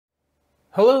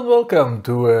Hello and welcome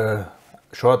to a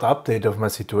short update of my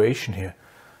situation here.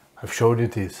 I've showed you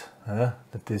this,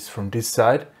 that this from this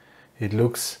side it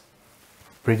looks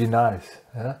pretty nice.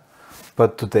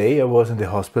 But today I was in the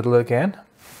hospital again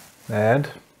and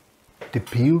they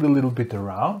peeled a little bit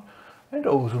around, and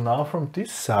also now from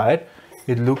this side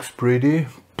it looks pretty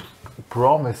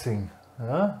promising.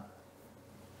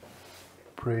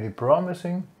 Pretty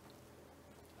promising,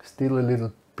 still a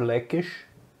little blackish.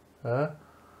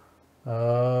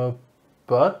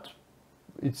 But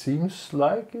it seems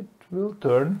like it will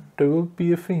turn, there will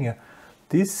be a finger.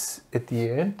 This, at the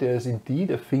end, there's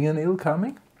indeed a fingernail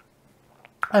coming.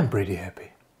 I'm pretty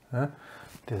happy.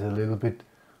 There's a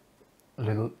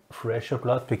little fresher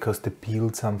blood because they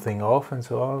peeled something off and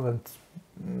so on.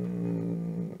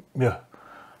 And yeah,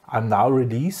 I'm now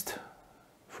released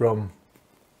from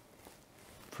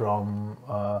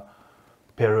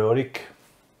periodic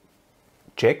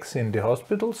checks in the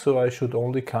hospital, so I should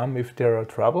only come if there are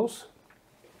troubles.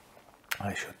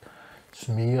 I should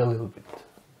smear a little bit,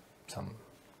 some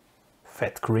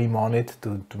fat cream on it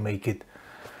to make it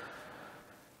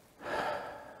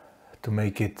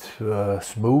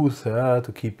smooth,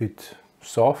 to keep it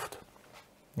soft,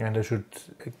 and I should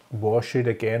wash it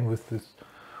again with this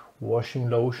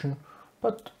washing lotion.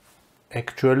 But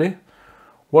actually,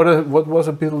 what was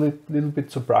a little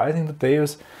bit surprising today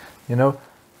was,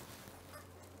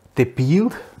 they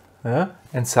peeled,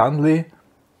 and suddenly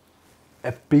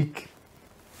a big,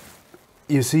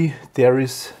 you see, there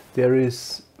is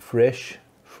fresh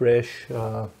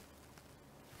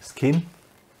skin,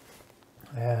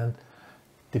 and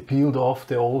they peeled off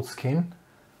the old skin,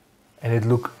 and it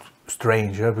looked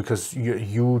strange, because a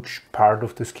huge part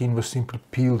of the skin was simply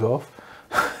peeled off.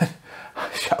 I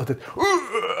shouted,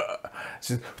 I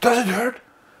said, "Does it hurt?"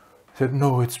 I said,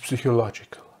 "No, it's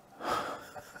psychological."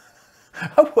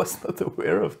 I was not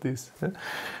aware of this,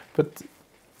 but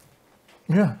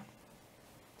yeah,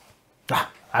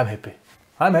 I'm happy.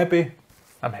 I'm happy.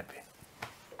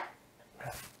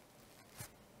 Yeah.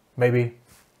 Maybe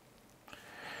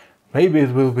it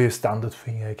will be a standard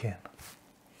finger again.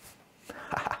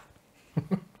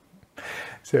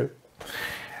 So,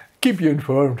 keep you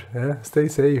informed. Stay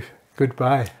safe.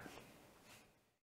 Goodbye.